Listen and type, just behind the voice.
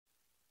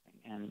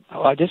And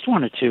I just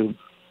wanted to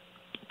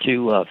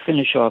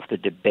finish off the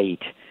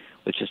debate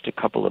with just a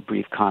couple of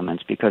brief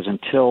comments, because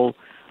until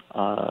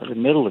the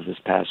middle of this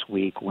past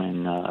week,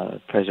 when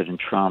President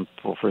Trump,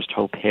 well, first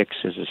Hope Hicks,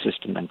 his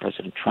assistant, then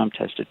President Trump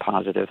tested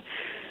positive,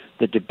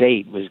 the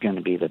debate was going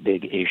to be the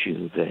big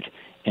issue that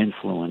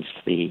influenced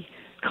the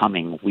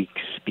coming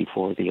weeks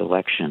before the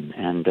election.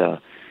 And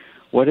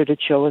what did it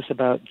show us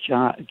about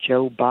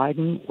Joe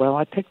Biden? Well,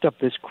 I picked up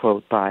this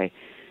quote by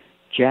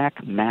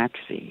Jack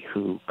Maxey,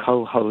 who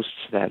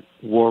co-hosts that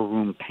War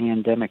Room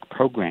Pandemic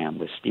program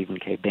with Stephen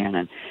K.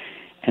 Bannon.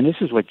 And this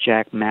is what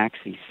Jack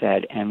Maxey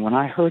said. And when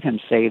I heard him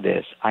say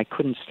this, I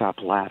couldn't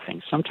stop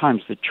laughing.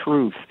 Sometimes the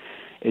truth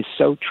is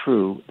so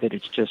true that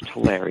it's just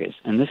hilarious.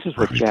 And this is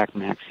what Jack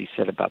Maxey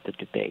said about the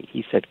debate.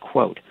 He said,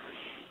 quote,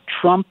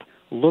 "Trump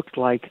looked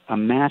like a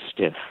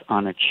mastiff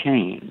on a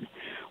chain,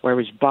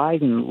 whereas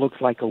Biden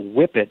looked like a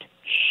whippet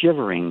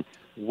shivering,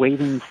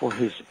 waiting for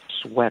his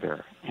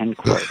sweater," end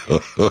quote.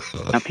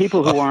 Now,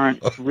 people who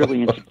aren't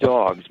really into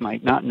dogs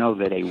might not know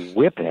that a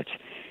whippet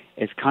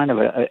is kind of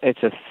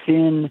it's a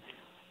thin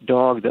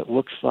dog that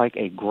looks like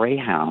a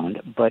greyhound,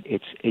 but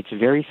it's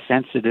very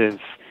sensitive.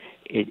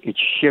 It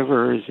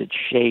shivers, it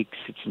shakes,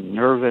 it's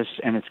nervous,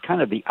 and it's kind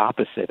of the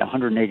opposite,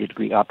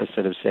 180-degree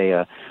opposite of, say,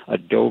 a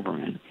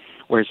Doberman.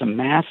 Whereas a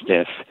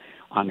Mastiff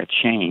on a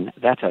chain,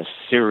 that's a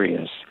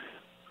serious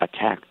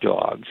attack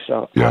dog.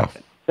 So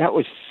that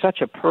was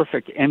such a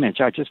perfect image.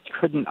 I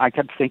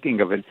kept thinking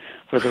of it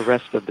for the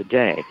rest of the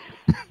day.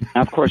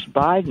 Now, of course,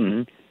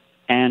 Biden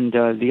and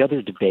the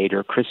other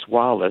debater, Chris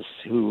Wallace,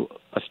 who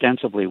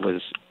ostensibly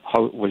was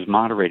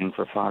moderating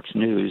for Fox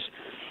News,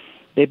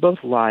 they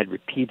both lied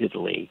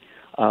repeatedly.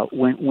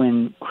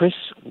 When Chris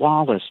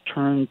Wallace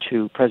turned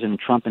to President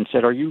Trump and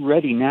said, "Are you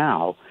ready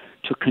now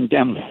to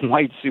condemn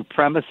white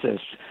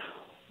supremacists?"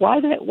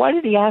 Why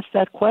did he ask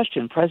that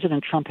question?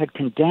 President Trump had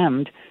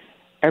condemned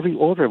every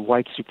order of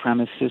white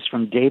supremacists,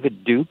 from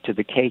David Duke to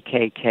the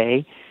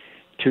KKK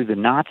to the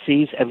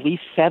Nazis, at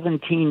least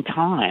 17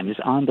 times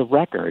on the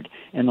record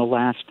in the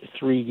last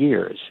 3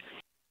 years.